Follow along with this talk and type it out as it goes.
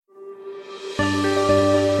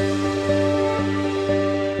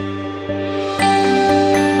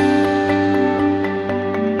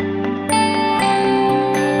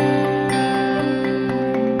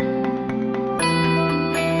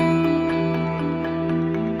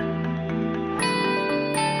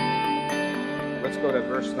go to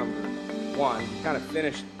verse number 1. We kind of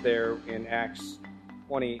finished there in Acts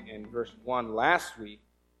 20 and verse 1 last week,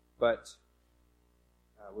 but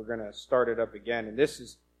we're going to start it up again. And this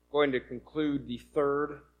is going to conclude the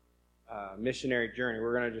third missionary journey.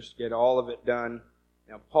 We're going to just get all of it done.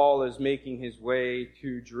 Now, Paul is making his way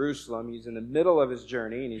to Jerusalem. He's in the middle of his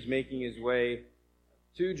journey, and he's making his way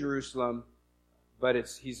to Jerusalem, but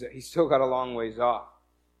he's still got a long ways off.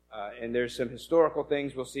 And there's some historical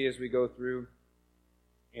things we'll see as we go through,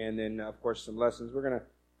 and then, of course, some lessons. We're going to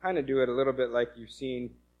kind of do it a little bit like you've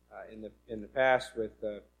seen in the past with,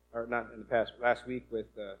 or not in the past, but last week with,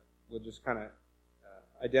 we'll just kind of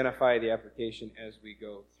identify the application as we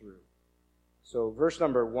go through. So verse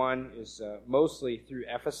number 1 is mostly through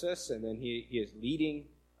Ephesus, and then he is leaving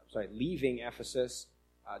Ephesus.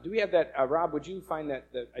 Do we have that? Rob, would you find that?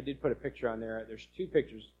 I did put a picture on there. There's 2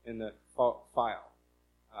 pictures in the file,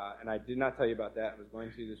 and I did not tell you about that. I was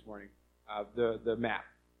going through this morning. The map.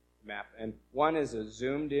 And one is a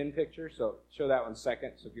zoomed-in picture, so show that one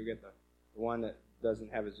second. So if you get the one that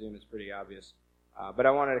doesn't have a zoom, it's pretty obvious. But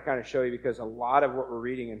I wanted to kind of show you because a lot of what we're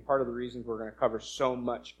reading, and part of the reason we're going to cover so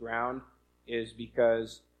much ground is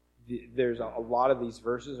because there's a lot of these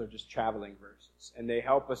verses are just traveling verses, and they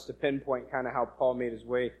help us to pinpoint kind of how Paul made his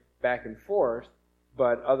way back and forth.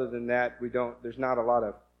 But other than that, there's not a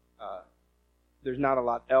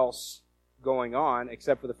lot else going on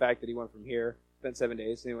except for the fact that he went from here, spent 7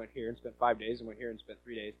 days, and he went here and spent 5 days, and went here and spent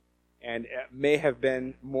 3 days. And it may have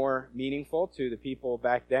been more meaningful to the people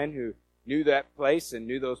back then who knew that place and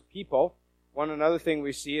knew those people. Another thing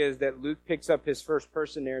we see is that Luke picks up his first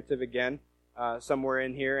person narrative again somewhere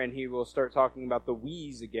in here, and he will start talking about the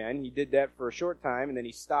we's again. He did that for a short time, and then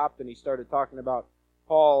he stopped and he started talking about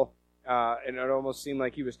Paul, and it almost seemed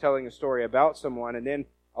like he was telling a story about someone, and then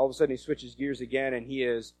all of a sudden he switches gears again, and he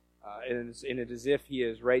is, and it's as if he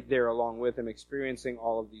is right there along with him, experiencing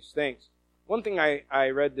all of these things. One thing I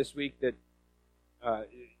read this week that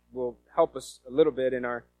will help us a little bit in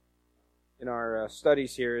our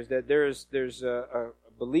studies here is that there's a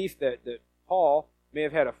belief that Paul may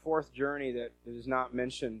have had a fourth journey that is not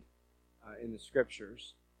mentioned in the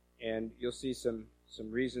Scriptures, and you'll see some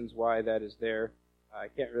reasons why that is there. I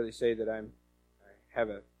can't really say that I have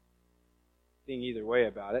a thing either way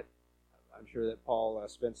about it. I'm sure that Paul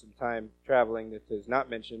spent some time traveling that is not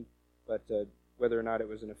mentioned, but whether or not it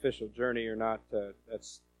was an official journey or not, the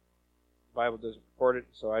Bible doesn't report it,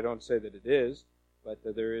 so I don't say that it is, but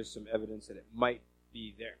there is some evidence that it might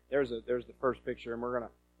be there. There's the first picture, and we're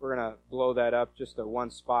gonna blow that up just to one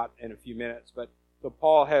spot in a few minutes. But so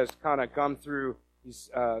Paul has kind of come through. He's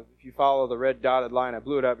if you follow the red dotted line, I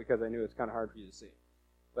blew it up because I knew it's kind of hard for you to see.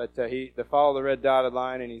 But follow the red dotted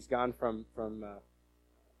line, and he's gone from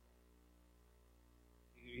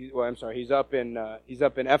he's up in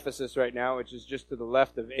Ephesus right now, which is just to the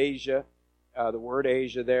left of Asia, the word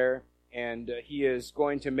Asia there, and he is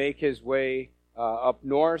going to make his way up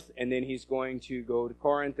north, and then he's going to go to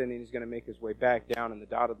Corinth, and then he's going to make his way back down, and the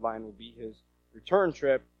dotted line will be his return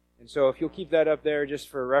trip. And so if you'll keep that up there just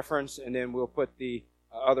for reference, and then we'll put the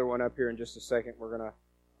other one up here in just a second. We're going to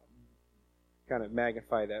kind of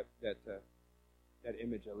magnify that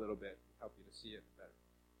image a little bit, help you to see it better.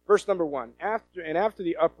 Verse number 1, after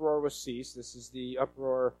the uproar was ceased, this is the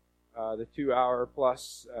uproar, the 2-hour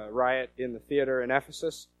plus riot in the theater in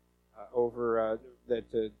Ephesus over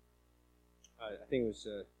I think it was,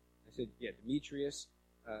 Demetrius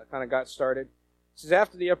kind of got started. It says,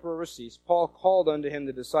 after the uproar was ceased, Paul called unto him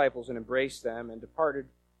the disciples and embraced them and departed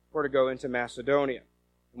for to go into Macedonia.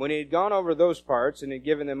 And when he had gone over those parts and had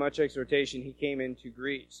given them much exhortation, he came into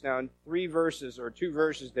Greece. Now in 2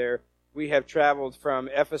 verses there, we have traveled from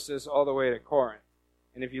Ephesus all the way to Corinth.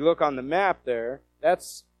 And if you look on the map there,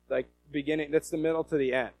 that's like beginning, that's the middle to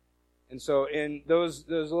the end. And so in those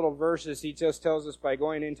little verses, he just tells us by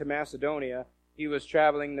going into Macedonia, he was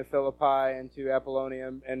traveling to Philippi and to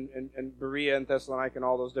Apollonia and Berea and Thessalonica and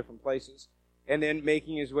all those different places. And then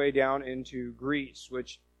making his way down into Greece,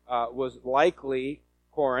 which was likely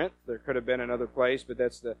Corinth. There could have been another place, but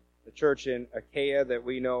that's the church in Achaia that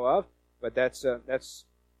we know of. But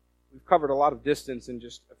we've covered a lot of distance in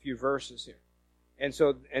just a few verses here. And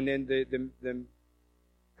so, and then the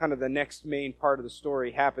kind of the next main part of the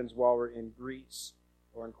story happens while we're in Greece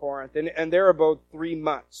or in Corinth. And they're about 3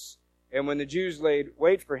 months. And when the Jews laid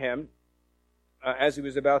wait for him, as he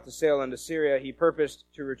was about to sail into Syria, he purposed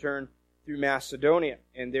to return through Macedonia.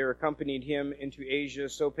 And there accompanied him into Asia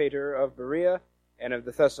Sopater of Berea, and of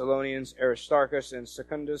the Thessalonians Aristarchus and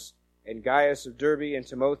Secundus, and Gaius of Derbe, and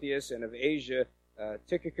Timotheus, and of Asia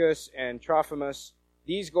Tychicus and Trophimus.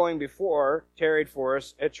 These going before tarried for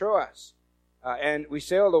us at Troas. And we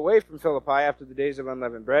sailed away from Philippi after the days of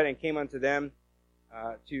unleavened bread, and came unto them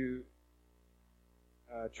to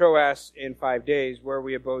Troas in 5 days, where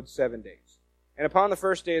we abode 7 days. And upon the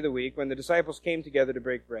first day of the week, when the disciples came together to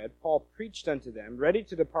break bread, Paul preached unto them, ready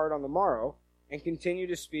to depart on the morrow, and continued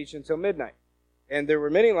his speech until midnight. And there were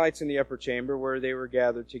many lights in the upper chamber where they were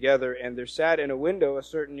gathered together, and there sat in a window a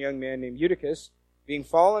certain young man named Eutychus, being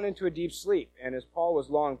fallen into a deep sleep. And as Paul was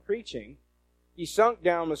long preaching, he sunk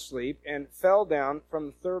down with sleep, and fell down from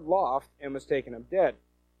the third loft, and was taken up dead.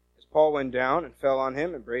 As Paul went down and fell on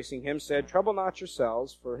him, embracing him, said, Trouble not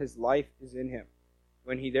yourselves, for his life is in him.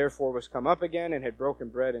 When he therefore was come up again, and had broken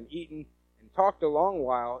bread and eaten, and talked a long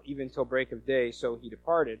while, even till break of day, so he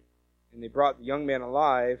departed. And they brought the young man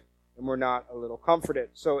alive, and were not a little comforted.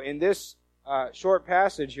 So in this short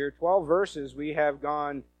passage here, 12 verses, we have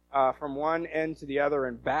gone from one end to the other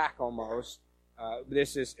and back almost.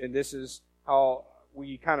 This is how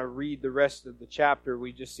we kind of read the rest of the chapter.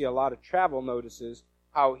 We just see a lot of travel notices,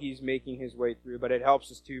 how he's making his way through. But it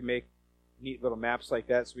helps us to make neat little maps like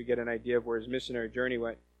that so we get an idea of where his missionary journey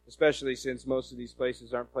went, especially since most of these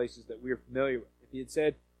places aren't places that we're familiar with. If he had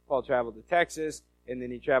said Paul traveled to Texas, and then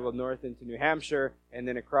he traveled north into New Hampshire, and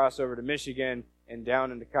then across over to Michigan, and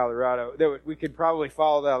down into Colorado, we could probably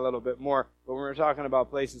follow that a little bit more. But when we're talking about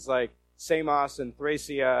places like Samos and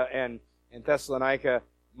Thracia and Thessalonica,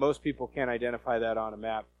 most people can't identify that on a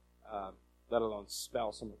map, let alone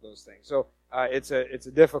spell some of those things. So it's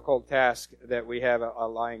a difficult task that we have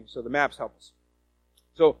lying. So the maps help us.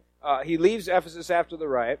 So he leaves Ephesus after the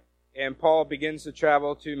riot, and Paul begins to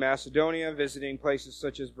travel to Macedonia, visiting places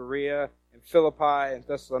such as Berea and Philippi and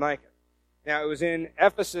Thessalonica. Now, it was in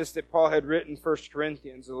Ephesus that Paul had written 1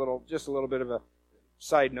 Corinthians, just a little bit of a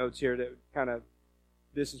side notes here that kind of,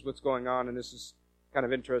 this is what's going on, and this is kind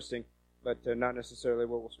of interesting, but not necessarily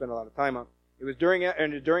what we'll spend a lot of time on. It was during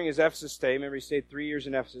his Ephesus stay, remember he stayed 3 years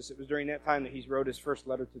in Ephesus, it was during that time that he wrote his first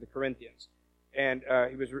letter to the Corinthians. And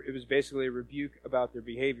it was basically a rebuke about their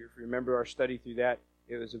behavior. If you remember our study through that,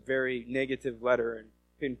 it was a very negative letter and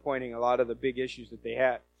pinpointing a lot of the big issues that they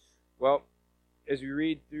had. Well, as we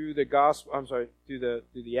read through the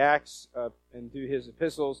through the Acts and through his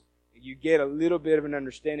epistles, you get a little bit of an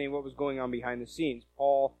understanding of what was going on behind the scenes.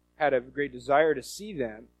 Paul had a great desire to see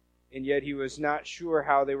them, and yet he was not sure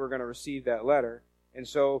how they were going to receive that letter. And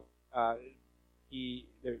so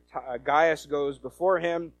Gaius goes before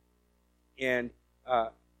him, and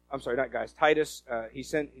Titus. He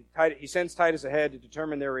sends Titus ahead to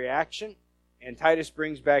determine their reaction, and Titus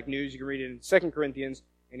brings back news. You can read it in 2 Corinthians,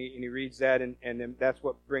 and he reads that, and then that's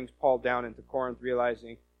what brings Paul down into Corinth,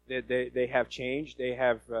 realizing that they have changed. They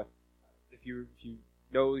have, if you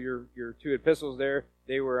know your two epistles there,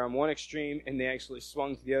 they were on one extreme, and they actually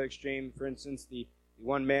swung to the other extreme. For instance, the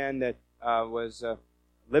one man that was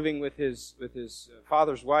living with his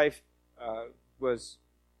father's wife was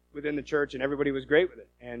within the church, and everybody was great with it.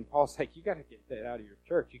 And Paul's like, you got to get that out of your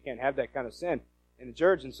church. You can't have that kind of sin in the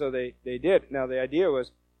church. And so they did. Now, the idea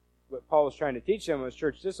was, what Paul was trying to teach them was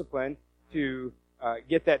church discipline to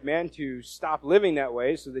get that man to stop living that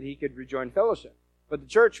way so that he could rejoin fellowship. But the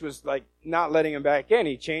church was like not letting him back in.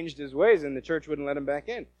 He changed his ways, and the church wouldn't let him back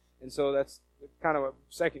in. And so that's kind of what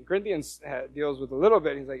 2 Corinthians deals with a little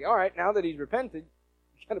bit. He's like, all right, now that he's repented,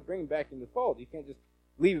 you got to bring him back in the fold. You can't just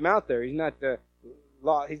leave him out there. He's not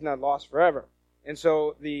lost forever. And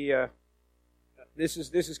so this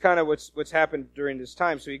is kind of what's happened during this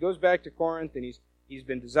time. So he goes back to Corinth, and he's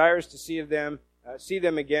been desirous to see them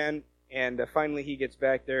again, and finally he gets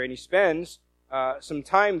back there, and he spends some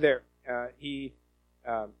time there. It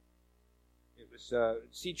was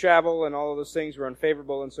sea travel, and all of those things were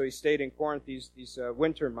unfavorable, and so he stayed in Corinth these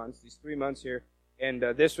winter months, these 3 months here, and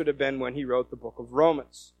this would have been when he wrote the book of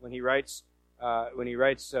Romans. When he writes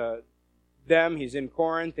them, he's in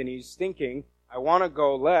Corinth, and he's thinking, I want to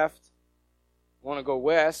go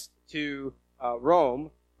west to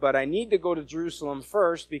Rome, but I need to go to Jerusalem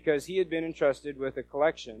first, because he had been entrusted with a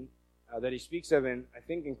collection that he speaks of in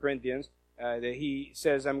Corinthians, that he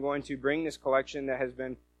says, I'm going to bring this collection that has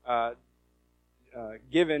been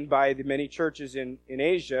given by the many churches in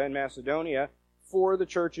Asia and Macedonia for the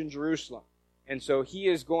church in Jerusalem. And so he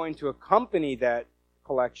is going to accompany that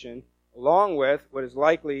collection along with what is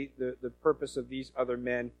likely the purpose of these other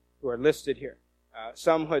men who are listed here.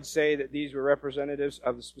 Some would say that these were representatives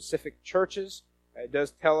of the specific churches. It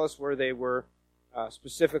does tell us where they were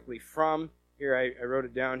specifically from. Here, I wrote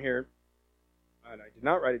it down here. And I did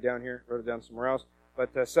not write it down here. I wrote it down somewhere else.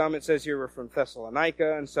 But some, it says here, were from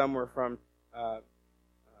Thessalonica, and some were from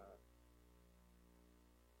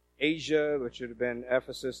Asia, which would have been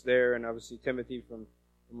Ephesus there, and obviously Timothy from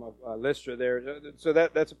Lystra there. So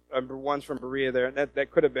that's one's from Berea there.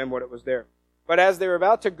 That could have been what it was there. But as they were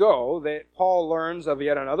about to go, Paul learns of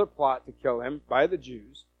yet another plot to kill him by the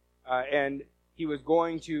Jews, and he was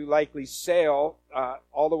going to likely sail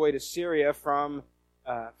all the way to Syria from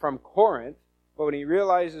Corinth. But when he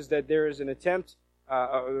realizes that there is an attempt,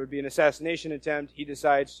 there would be an assassination attempt, he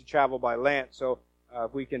decides to travel by land. So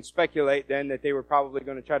we can speculate then that they were probably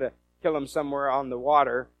going to try to kill him somewhere on the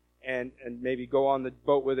water and maybe go on the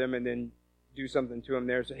boat with him and then do something to him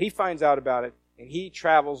there. So he finds out about it, and he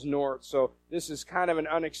travels north. So this is kind of an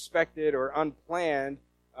unexpected or unplanned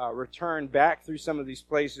return back through some of these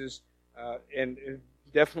places, and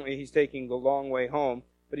definitely he's taking the long way home.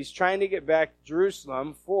 But he's trying to get back to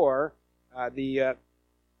Jerusalem for the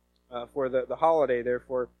holiday there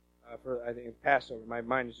for I think Passover. My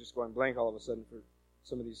mind is just going blank all of a sudden for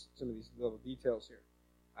some of these little details here.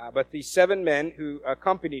 But the 7 men who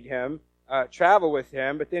accompanied him travel with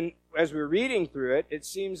him. But then, as we're reading through it, it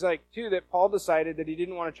seems like too that Paul decided that he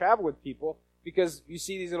didn't want to travel with people, because you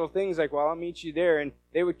see these little things like, well, I'll meet you there, and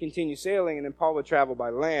they would continue sailing, and then Paul would travel by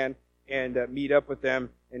land and meet up with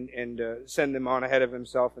them and send them on ahead of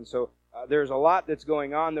himself. And so there's a lot that's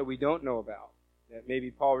going on that we don't know about. That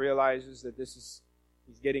maybe Paul realizes that he's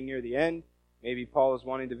getting near the end. Maybe Paul is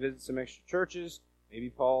wanting to visit some extra churches. Maybe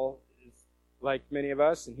Paul is like many of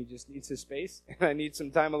us, and he just needs his space. And I need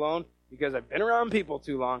some time alone because I've been around people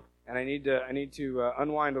too long, and I need to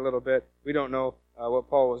unwind a little bit. We don't know what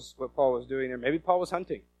Paul was doing there. Maybe Paul was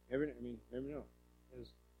hunting. Never know. He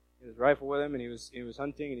had his rifle with him, and he was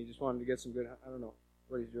hunting, and he just wanted to get some good. I don't know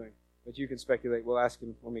what he's doing, but you can speculate. We'll ask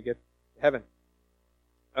him when we get to heaven.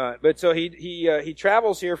 But so he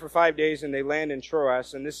travels here for 5 days, and they land in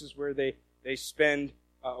Troas, and this is where they spend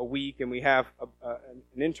a week, and we have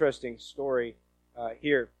an interesting story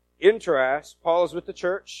here. In Troas, Paul is with the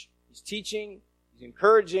church. He's teaching, he's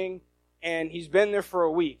encouraging, and he's been there for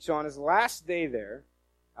a week. So on his last day there,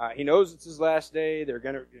 he knows it's his last day. They're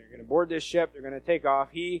gonna board this ship. They're gonna take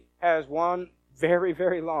off. He has one very,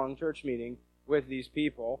 very long church meeting with these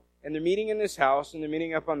people, and they're meeting in this house, and they're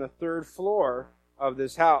meeting up on the 3rd floor of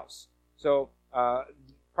this house. So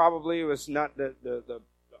probably it was not the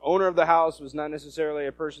owner of the house was not necessarily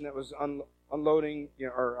a person that was unloading,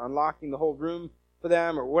 or unlocking the whole room for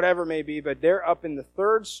them, or whatever it may be, but they're up in the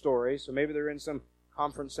 3rd story, so maybe they're in some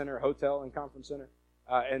conference center, hotel and conference center,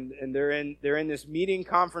 and they're in this meeting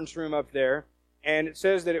conference room up there, and it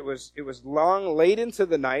says that it was long, late into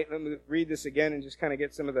the night. Let me read this again and just kind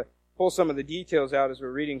of pull some of the details out as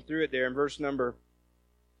we're reading through it there in verse number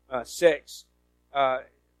 6.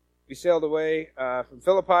 We sailed away from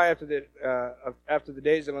Philippi after the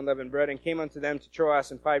days of unleavened bread, and came unto them to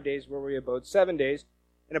Troas in 5 days, where we abode 7 days.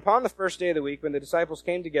 And upon the first day of the week, when the disciples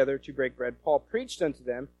came together to break bread, Paul preached unto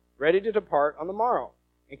them, ready to depart on the morrow,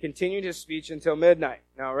 and continued his speech until midnight.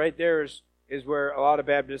 Now, right there is where a lot of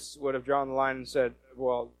Baptists would have drawn the line and said,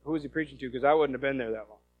 well, who is he preaching to? Because I wouldn't have been there that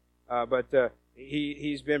long. But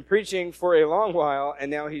he's been preaching for a long while, and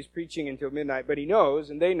now he's preaching until midnight. But he knows,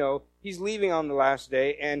 and they know, he's leaving on the last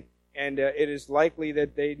day, and it is likely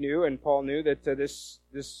that they knew, and Paul knew, that this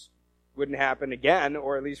wouldn't happen again,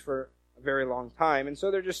 or at least for a very long time. And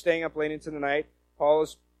so they're just staying up late into the night. Paul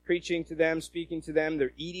is preaching to them, speaking to them.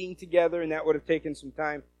 They're eating together, and that would have taken some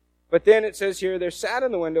time. But then it says here, there sat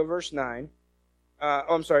in the window, verse 8,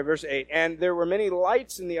 and there were many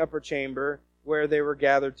lights in the upper chamber where they were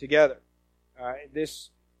gathered together.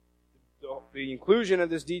 The inclusion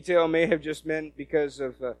of this detail may have just meant because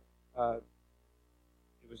of it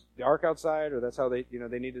was dark outside, or that's how they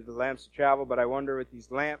needed the lamps to travel. But I wonder with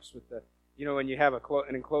these lamps, with the when you have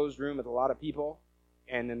an enclosed room with a lot of people,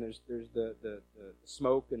 and then there's the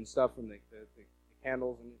smoke and stuff from the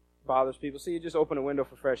candles, and it bothers people. So you just open a window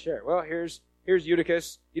for fresh air. Well, here's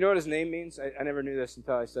Eutychus. You know what his name means? I never knew this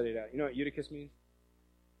until I studied it out. You know what Eutychus means?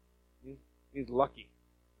 It means lucky.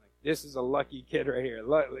 Like, this is a lucky kid right here.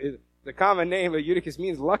 The common name of Eutychus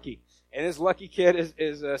means lucky. And this lucky kid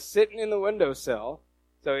is sitting in the windowsill.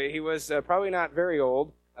 So he was probably not very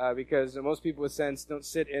old, because most people with sense don't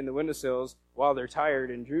sit in the windowsills while they're tired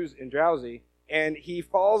and drowsy. And he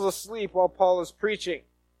falls asleep while Paul is preaching.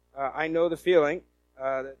 I know the feeling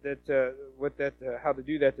how to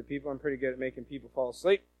do that to people. I'm pretty good at making people fall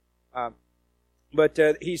asleep. But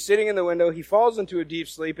he's sitting in the window. He falls into a deep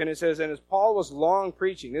sleep, and it says, and as Paul was long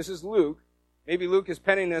preaching, this is Luke. Maybe Luke is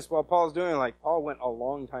penning this while Paul's doing it. Like, Paul went a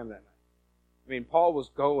long time that night. I mean, Paul was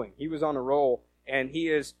going. He was on a roll, and he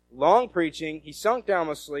is long preaching. He sunk down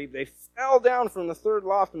with sleep. They fell down from the 3rd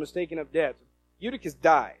loft and was taken up dead. Eutychus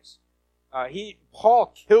dies.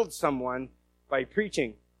 Paul killed someone by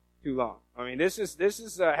preaching too long. I mean, this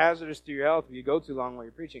is hazardous to your health if you go too long while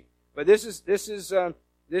you're preaching. But this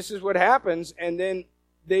is what happens, and then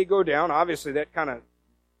they go down. Obviously, that kind of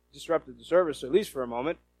disrupted the service, at least for a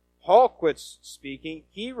moment. Paul quits speaking.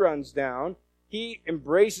 He runs down. He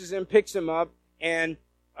embraces him, picks him up, and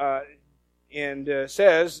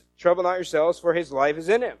says, "Trouble not yourselves, for his life is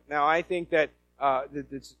in him." Now, I think that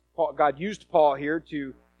God used Paul here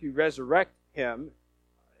to resurrect him,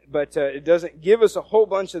 but it doesn't give us a whole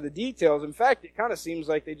bunch of the details. In fact, it kind of seems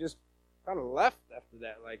like they just kind of left after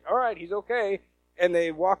that. Like, all right, he's okay. And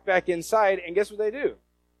they walk back inside, and guess what they do?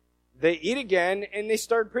 They eat again, and they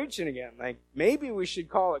start preaching again. Like, maybe we should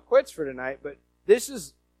call it quits for tonight, but this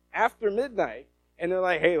is after midnight. And they're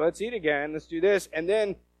like, hey, let's eat again. Let's do this. And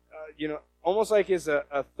then, almost like it's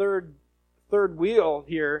a third wheel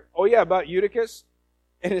here. Oh, yeah, about Eutychus.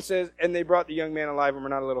 And it says, and they brought the young man alive and were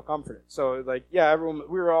not a little comforted. So, like, yeah,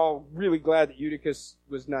 we were all really glad that Eutychus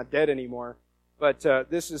was not dead anymore. But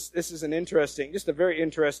this is an interesting, just a very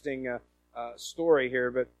interesting story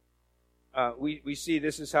here. But we see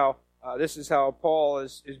this is how Paul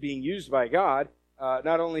is being used by God,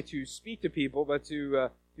 not only to speak to people, but to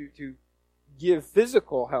give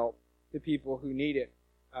physical help to people who need it.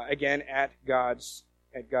 Again, at God's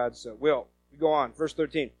will. We go on, verse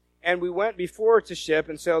 13. And we went before to ship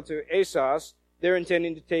and sailed to Assos, there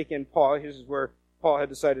intending to take in Paul. This is where Paul had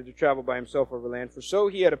decided to travel by himself over land. For so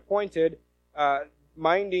he had appointed,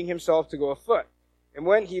 minding himself to go afoot. And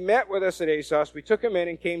when he met with us at Assos, we took him in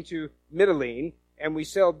and came to Mytilene, and we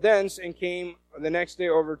sailed thence and came the next day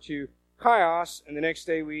over to Chios, and the next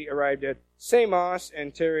day we arrived at Samos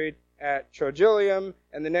and tarried at Trogyllium,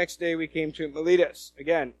 and the next day we came to Miletus.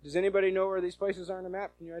 Again, does anybody know where these places are on the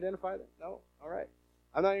map? Can you identify them? No? All right.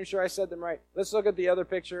 I'm not even sure I said them right. Let's look at the other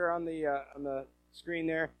picture on the screen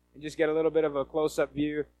there and just get a little bit of a close-up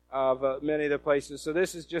view of many of the places. So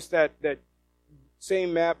this is just that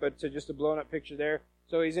same map, but to just a blown-up picture there.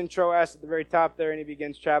 So he's in Troas at the very top there, and he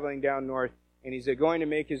begins traveling down north, and he's going to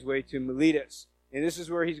make his way to Miletus. And this is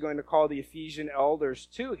where he's going to call the Ephesian elders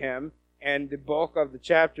to him, and the bulk of the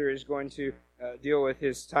chapter is going to deal with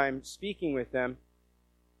his time speaking with them.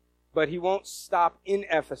 But he won't stop in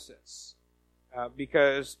Ephesus.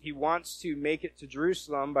 Because he wants to make it to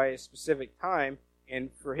Jerusalem by a specific time, and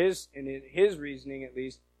in his reasoning at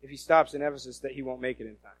least, if he stops in Ephesus, that he won't make it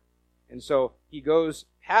in time. And so he goes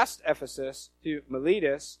past Ephesus to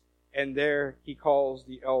Miletus, and there he calls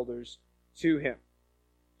the elders to him.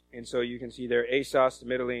 And so you can see there Assos to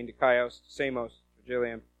Mytilene to Chios to Samos to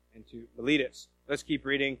Trogyllium and to Miletus. Let's keep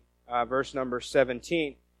reading verse number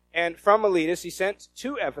 17. And from Miletus he sent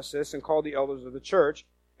to Ephesus and called the elders of the church.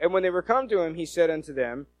 And when they were come to him, he said unto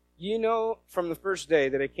them, Ye know from the first day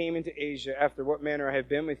that I came into Asia, after what manner I have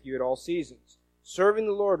been with you at all seasons, serving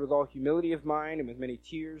the Lord with all humility of mind, and with many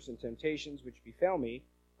tears and temptations which befell me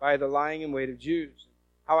by the lying in wait of Jews,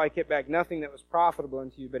 how I kept back nothing that was profitable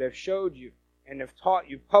unto you, but have showed you, and have taught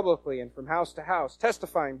you publicly and from house to house,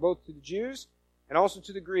 testifying both to the Jews and also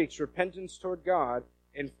to the Greeks, repentance toward God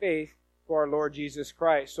and faith for our Lord Jesus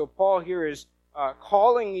Christ. So Paul here is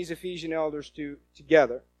calling these Ephesian elders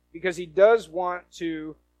together, because he does want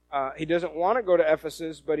to, he doesn't want to go to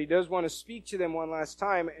Ephesus, but he does want to speak to them one last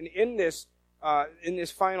time. And in this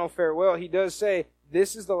final farewell, he does say,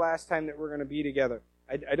 this is the last time that we're going to be together.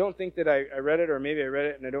 I don't think that I read it, or maybe I read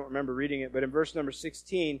it and I don't remember reading it, but in verse number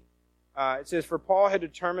 16, it says, For Paul had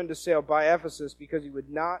determined to sail by Ephesus, because he would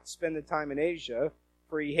not spend the time in Asia,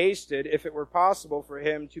 for he hasted, if it were possible for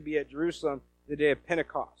him, to be at Jerusalem the day of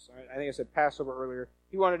Pentecost. I think I said Passover earlier.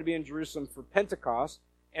 He wanted to be in Jerusalem for Pentecost.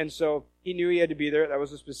 And so he knew he had to be there. That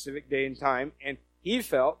was a specific day and time. And he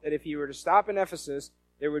felt that if he were to stop in Ephesus,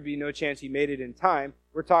 there would be no chance he made it in time.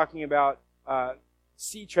 We're talking about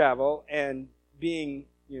sea travel and being,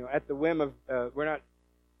 at the whim of, we're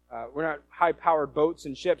not high-powered boats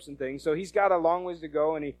and ships and things. So he's got a long ways to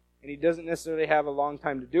go, and he doesn't necessarily have a long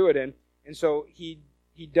time to do it in. And so he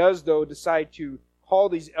does, though, decide to call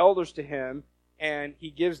these elders to him, and he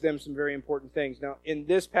gives them some very important things. Now, in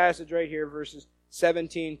this passage right here, verses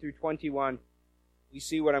 17 through 21, we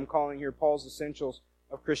see what I'm calling here Paul's essentials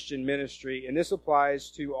of Christian ministry. And this applies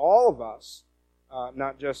to all of us,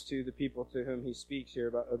 not just to the people to whom he speaks here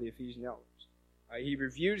about the Ephesian elders. He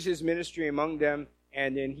reviews his ministry among them,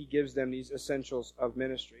 and then he gives them these essentials of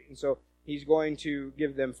ministry. And so he's going to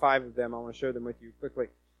give them 5 of them. I want to share them with you quickly.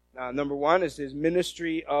 Number 1 is his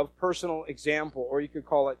ministry of personal example, or you could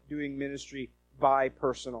call it doing ministry by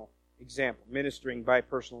personal example, ministering by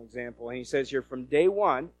personal example. And he says here, from day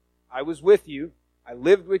 1, I was with you, I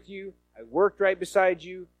lived with you, I worked right beside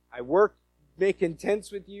you, I worked making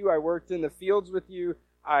tents with you, I worked in the fields with you,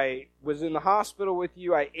 I was in the hospital with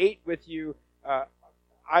you. I ate with you.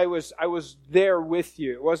 I was there with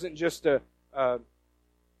you. It wasn't just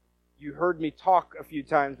you heard me talk a few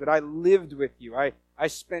times, but I lived with you. I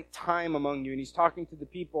spent time among you. And he's talking to the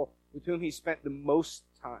people with whom he spent the most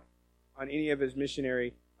time on any of his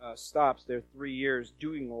missionary stops there, 3 years,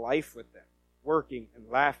 doing life with them, working and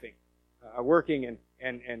laughing, working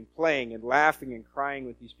and playing and laughing and crying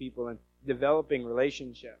with these people and developing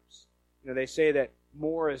relationships. They say that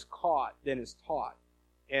more is caught than is taught.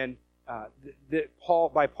 And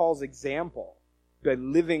by Paul's example, by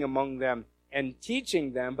living among them and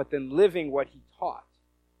teaching them, but then living what he taught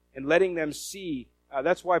and letting them see.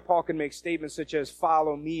 That's why Paul can make statements such as,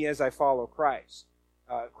 "Follow me as I follow Christ."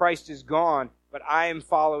 Christ is gone, but I am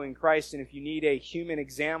following Christ. And if you need a human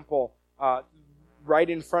example right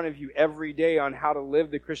in front of you every day on how to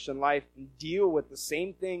live the Christian life and deal with the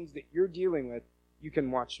same things that you're dealing with, you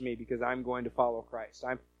can watch me, because I'm going to follow Christ.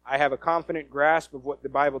 I have a confident grasp of what the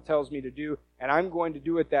Bible tells me to do, and I'm going to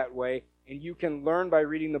do it that way. And you can learn by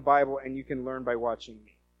reading the Bible, and you can learn by watching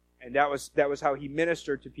me. And that was how he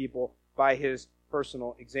ministered to people, by his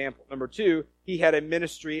personal example. Number 2, he had a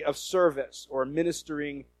ministry of service, or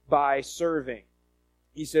ministering by serving.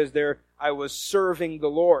 He says there, I was serving the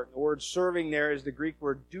Lord. The word serving there is the Greek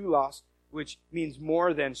word doulos, which means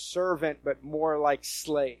more than servant, but more like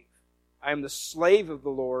slave. I am the slave of the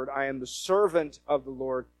Lord. I am the servant of the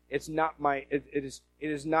Lord. It's not it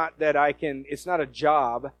is not that I can, it's not a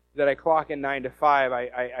job that I clock in 9 to 5.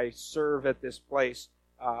 I serve at this place.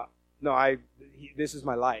 This is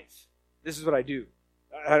my life. This is what I do.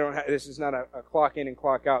 This is not a clock in and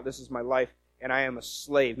clock out. This is my life, and I am a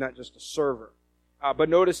slave, not just a server. But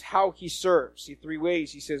notice how he serves. See, 3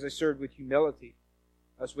 ways. He says, I served with humility.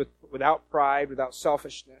 That's without pride, without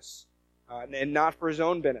selfishness, and not for his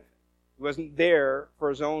own benefit. He wasn't there for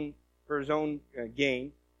his own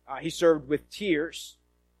gain. He served with tears,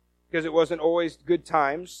 because it wasn't always good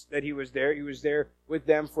times that he was there. He was there with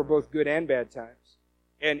them for both good and bad times.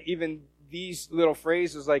 And even these little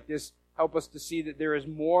phrases like this help us to see that there is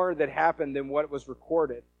more that happened than what was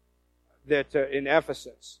recorded in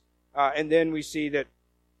Ephesus. And then we see that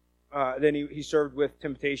then he served with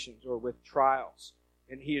temptations, or with trials.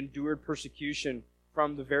 And he endured persecution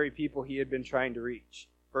from the very people he had been trying to reach.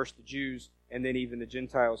 First the Jews, and then even the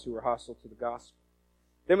Gentiles who were hostile to the gospel.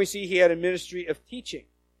 Then we see he had a ministry of teaching,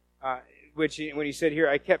 which when he said here,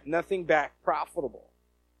 I kept nothing back profitable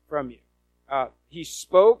from you. He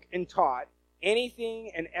spoke and taught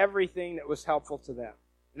anything and everything that was helpful to them.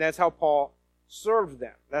 And that's how Paul served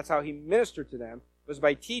them. That's how he ministered to them, was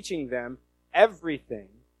by teaching them everything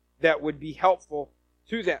that would be helpful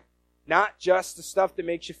to them. Not just the stuff that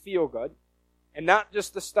makes you feel good, and not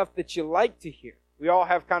just the stuff that you like to hear. We all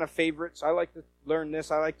have kind of favorites. I like to learn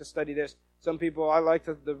this. I like to study this. Some people, I like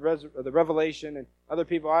the Revelation, and other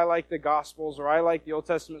people, I like the Gospels, or I like the Old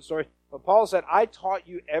Testament stories. But Paul said, I taught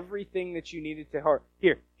you everything that you needed to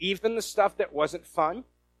hear. Even the stuff that wasn't fun,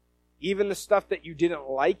 even the stuff that you didn't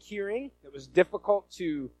like hearing, that was difficult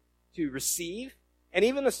to receive, and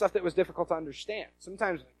even the stuff that was difficult to understand.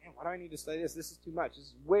 Sometimes, man, why do I need to study this? This is too much. This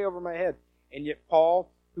is way over my head. And yet Paul,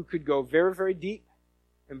 who could go very, very deep,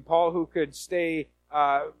 and Paul, who could stay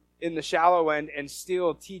in the shallow end and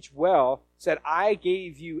still teach well, said, I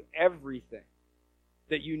gave you everything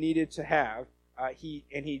that you needed to have. He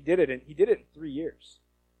did it, and he did it in 3 years.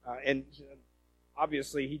 And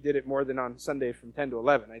obviously, he did it more than on Sunday from 10 to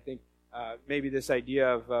 11. I think maybe this idea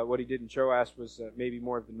of what he did in Troas was maybe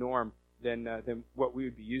more of the norm than what we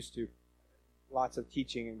would be used to. Lots of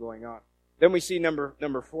teaching and going on. Then we see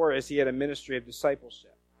number 4 is he had a ministry of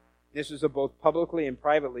discipleship. This was both publicly and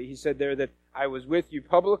privately. He said there that I was with you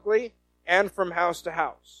publicly and from house to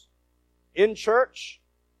house. In church,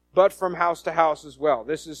 but from house to house as well.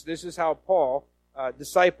 This is how Paul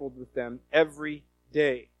discipled with them every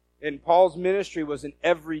day. And Paul's ministry was an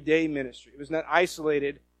everyday ministry. It was not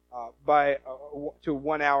isolated to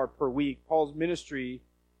 1 hour per week. Paul's ministry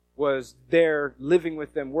was there, living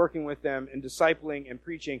with them, working with them, and discipling and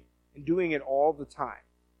preaching, and doing it all the time.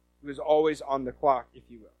 He was always on the clock, if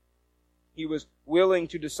you will. He was willing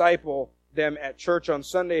to disciple them at church on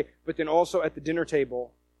Sunday, but then also at the dinner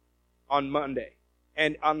table on Monday,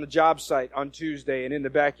 and on the job site on Tuesday, and in the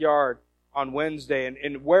backyard on Wednesday,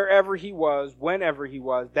 and wherever he was, whenever he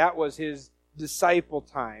was, that was his disciple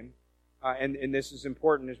time. And this is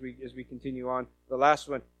important as we continue on. The last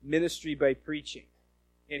one, ministry by preaching.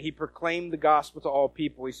 And he proclaimed the gospel to all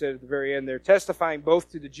people. He said at the very end there, testifying both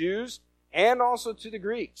to the Jews and also to the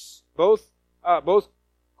Greeks. Both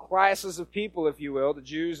classes of people, if you will, the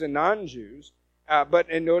Jews and non-Jews.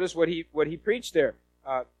 And notice what he preached there.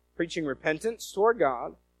 preaching repentance toward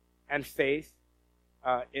God and faith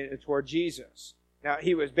toward Jesus. Now,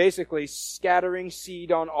 he was basically scattering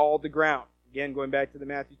seed on all the ground. Again, going back to the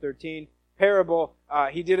Matthew 13 parable,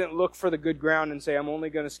 he didn't look for the good ground and say, I'm only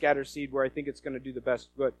going to scatter seed where I think it's going to do the best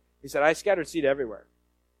good. He said, I scattered seed everywhere.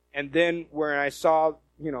 And then where I saw,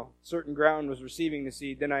 certain ground was receiving the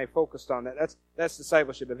seed, then I focused on that. That's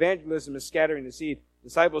discipleship. Evangelism is scattering the seed.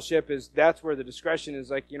 Discipleship that's where the discretion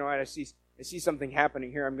is like, I see something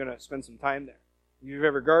happening here. I'm going to spend some time there. If you've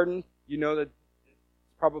ever gardened, you know that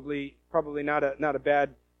it's probably not a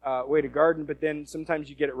bad way to garden, but then sometimes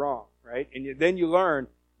you get it wrong, right? And then you learn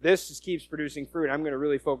this just keeps producing fruit. I'm going to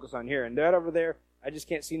really focus on here. And that over there, I just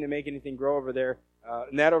can't seem to make anything grow over there.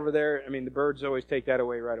 And that over there, the birds always take that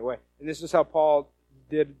away right away. And this is how Paul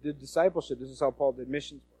did discipleship. This is how Paul did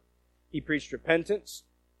missions work. He preached repentance.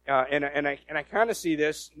 And I kind of see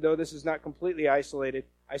this, though this is not completely isolated.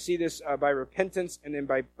 I see this by repentance and then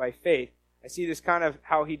by faith. I see this kind of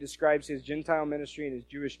how he describes his Gentile ministry and his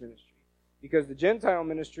Jewish ministry. Because the Gentile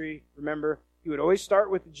ministry, remember, he would always start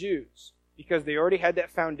with the Jews because they already had that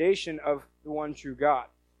foundation of the one true God.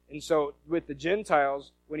 And so with the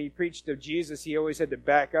Gentiles, when he preached of Jesus, he always had to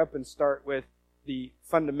back up and start with the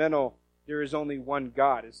fundamental, there is only one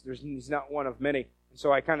God. He's not one of many. And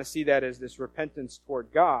so I kind of see that as this repentance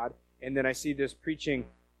toward God. And then I see this preaching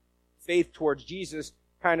faith towards Jesus,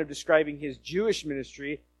 kind of describing his Jewish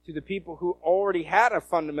ministry to the people who already had a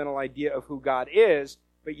fundamental idea of who God is,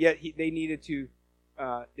 but yet they needed to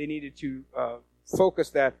focus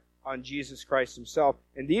that on Jesus Christ himself.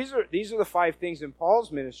 And these are the 5 things in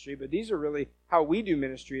Paul's ministry, but these are really how we do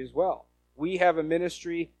ministry as well. We have a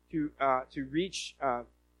ministry to reach.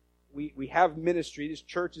 We have ministry. This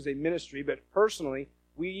church is a ministry, but personally,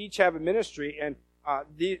 we each have a ministry, and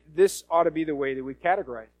this ought to be the way that we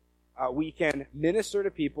categorize it. We can minister to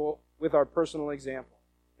people with our personal example.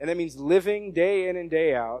 And that means living day in and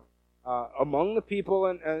day out among the people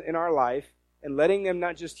in our life and letting them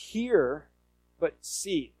not just hear, but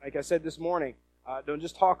see. Like I said this morning, don't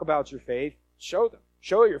just talk about your faith. Show them.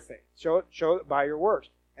 Show your faith. Show it by your works.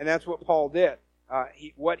 And that's what Paul did.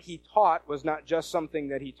 What he taught was not just something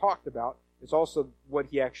that he talked about. It's also what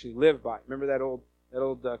he actually lived by. Remember that old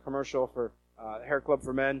commercial for Hair Club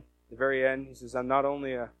for Men? At the very end, he says, I'm not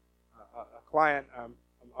only a client, I'm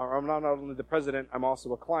not only the president, I'm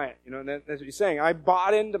also a client. And that's what he's saying. I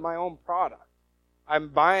bought into my own product. I'm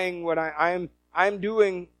buying what I'm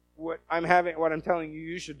doing what I'm telling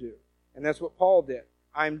you should do. And that's what Paul did.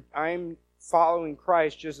 I'm following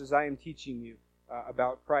Christ just as I am teaching you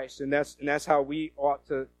about Christ. And that's how we ought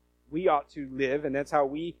to live, and that's how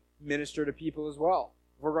we minister to people as well.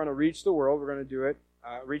 If we're going to reach the world, we're going to do it,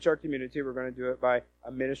 reach our community, we're going to do it by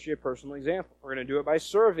a ministry of personal example. We're going to do it by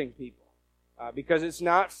serving people. Because it's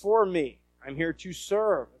not for me. I'm here to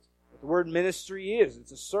serve. What the word ministry is.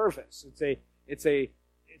 It's a service. It's a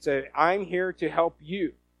I'm here to help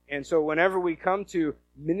you. And so whenever we come to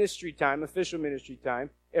ministry time, official ministry time,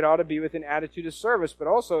 it ought to be with an attitude of service. But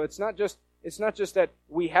also, it's not just that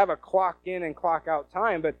we have a clock in and clock out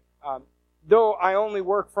time, but though I only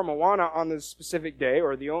work from Awana on this specific day,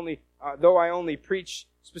 or though I only preach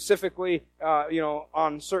specifically,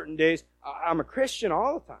 on certain days, I'm a Christian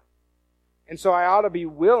all the time. And so I ought to be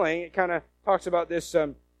willing. It kind of talks about this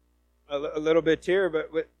a little bit here,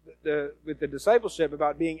 but with the discipleship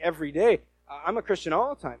about being every day. I'm a Christian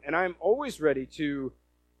all the time, and I'm always ready to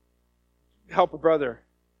help a brother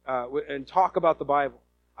and talk about the Bible.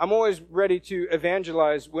 I'm always ready to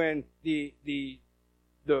evangelize when the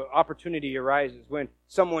opportunity arises, when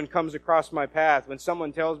someone comes across my path, when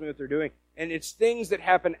someone tells me what they're doing. And it's things that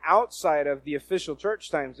happen outside of the official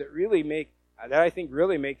church times that really make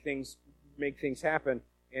things happen,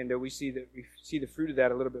 and we see the fruit of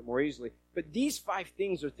that a little bit more easily. But these 5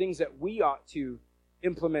 things are things that we ought to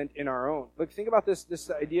implement in our own. Look, think about this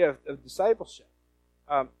idea of discipleship,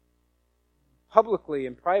 publicly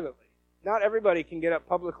and privately. Not everybody can get up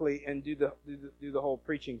publicly and do the whole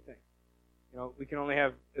preaching thing. We can only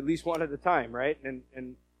have at least one at a time, right?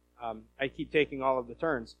 And I keep taking all of the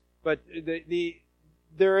turns. But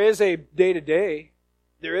there is a day-to-day,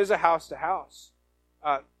 there is a house-to-house.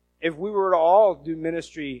 If we were to all do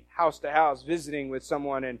ministry house to house, visiting with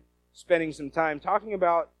someone and spending some time talking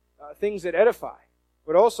about things that edify,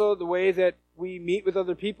 but also the way that we meet with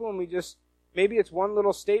other people and maybe it's one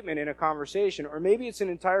little statement in a conversation, or maybe it's an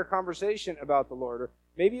entire conversation about the Lord, or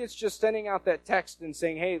maybe it's just sending out that text and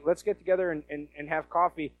saying, hey, let's get together and have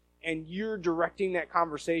coffee, and you're directing that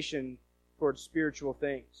conversation towards spiritual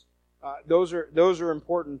things. Those are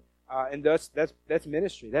important, and that's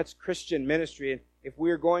ministry. That's Christian ministry. And if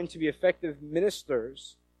we're going to be effective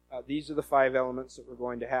ministers these are the 5 elements that we're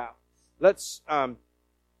going to have. Let's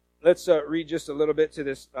read just a little bit to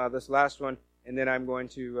this last one, and then I'm going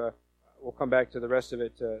to we'll come back to the rest of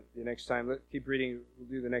it the next time. Let's keep reading. We'll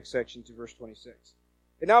do the next section to verse 26.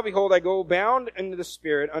 And now behold, I go bound into the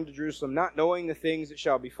Spirit unto Jerusalem, not knowing the things that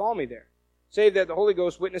shall befall me there, save that the Holy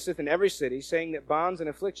Ghost witnesseth in every city, saying that bonds and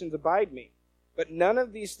afflictions abide me. But none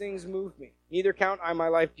of these things move me. Neither count I my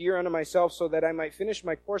life dear unto myself, so that I might finish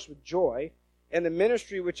my course with joy, and the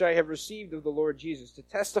ministry which I have received of the Lord Jesus, to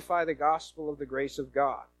testify the gospel of the grace of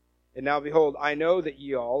God. And now behold, I know that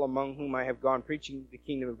ye all, among whom I have gone preaching the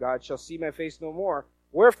kingdom of God, shall see my face no more.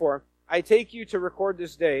 Wherefore, I take you to record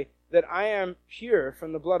this day, that I am pure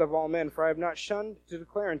from the blood of all men, for I have not shunned to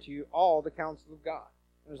declare unto you all the counsel of God.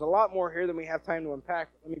 There's a lot more here than we have time to unpack.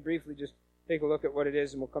 Let me briefly just take a look at what it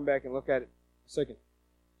is, and we'll come back and look at it second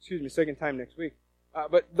time next week.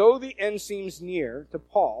 But though the end seems near to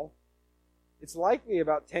Paul, it's likely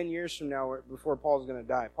about 10 years from now before Paul's going to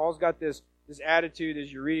die. Paul's got this attitude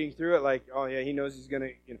as you're reading through it, like, oh yeah, he knows he's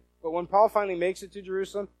going to, But when Paul finally makes it to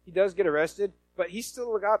Jerusalem, he does get arrested, but he's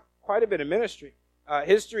still got quite a bit of ministry.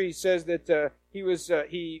 History says that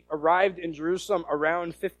he arrived in Jerusalem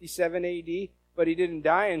around 57 AD, but he didn't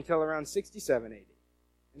die until around 67 AD.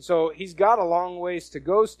 And so he's got a long ways to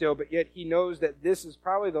go still, but yet he knows that this is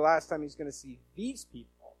probably the last time he's going to see these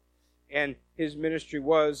people. And his ministry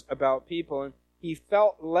was about people. And he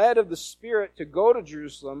felt led of the Spirit to go to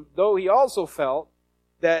Jerusalem, though he also felt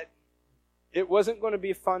that it wasn't going to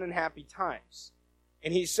be fun and happy times.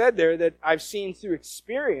 And he said there that I've seen through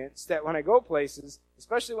experience that when I go places,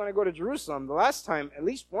 especially when I go to Jerusalem, the last time, at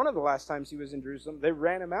least one of the last times he was in Jerusalem, they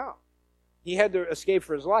ran him out. He had to escape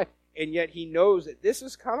for his life. And yet he knows that this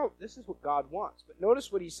is what God wants. But notice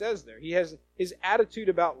what he says there. He has his attitude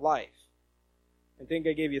about life. I think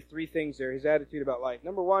I gave you 3 things there. His attitude about life.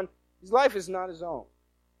 Number 1, his life is not his own.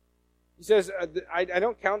 He says, I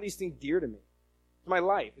don't count these things dear to me. It's my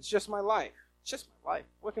life. It's just my life. It's just my life.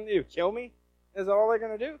 What can they do? Kill me? Is that all they're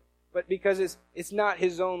going to do? But because it's not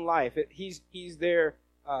his own life. He's there.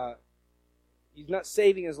 He's not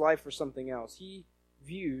saving his life for something else. He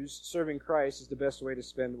views serving Christ as the best way to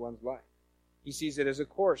spend one's life. He sees it as a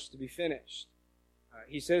course to be finished.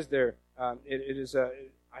 He says there,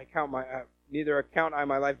 neither account I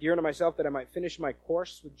my life dear unto myself, that I might finish my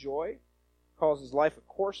course with joy. He calls his life a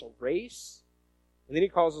course, a race. And then he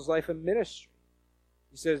calls his life a ministry.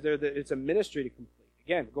 He says there that it's a ministry to complete.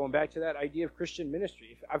 Again, going back to that idea of Christian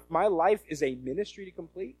ministry. If my life is a ministry to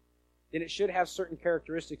complete, then it should have certain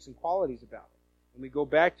characteristics and qualities about it. And we go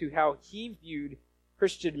back to how he viewed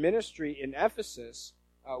Christian ministry in Ephesus.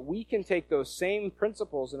 We can take those same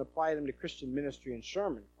principles and apply them to Christian ministry in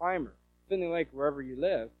Sherman, Clymer, Finley Lake, wherever you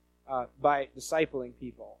live, by discipling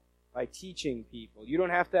people, by teaching people. You don't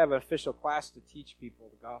have to have an official class to teach people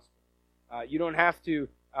the gospel. You don't have to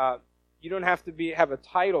have a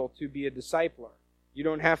title to be a discipler. You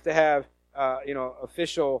don't have to have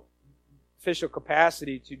official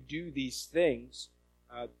capacity to do these things.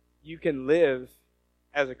 You can live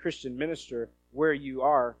as a Christian minister where you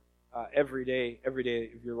are every day of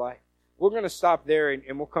your life. We're going to stop there,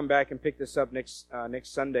 and we'll come back and pick this up next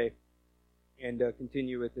Sunday and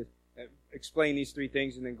continue with it, explain these 3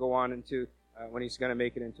 things, and then go on into when he's going to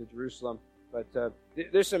make it into Jerusalem. But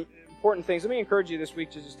there's some important things. Let me encourage you this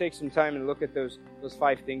week to just take some time and look at those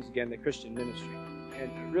 5 things again, the Christian ministry,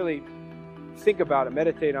 and really think about it,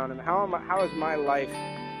 meditate on them. How is my life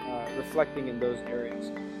reflecting in those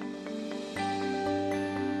areas?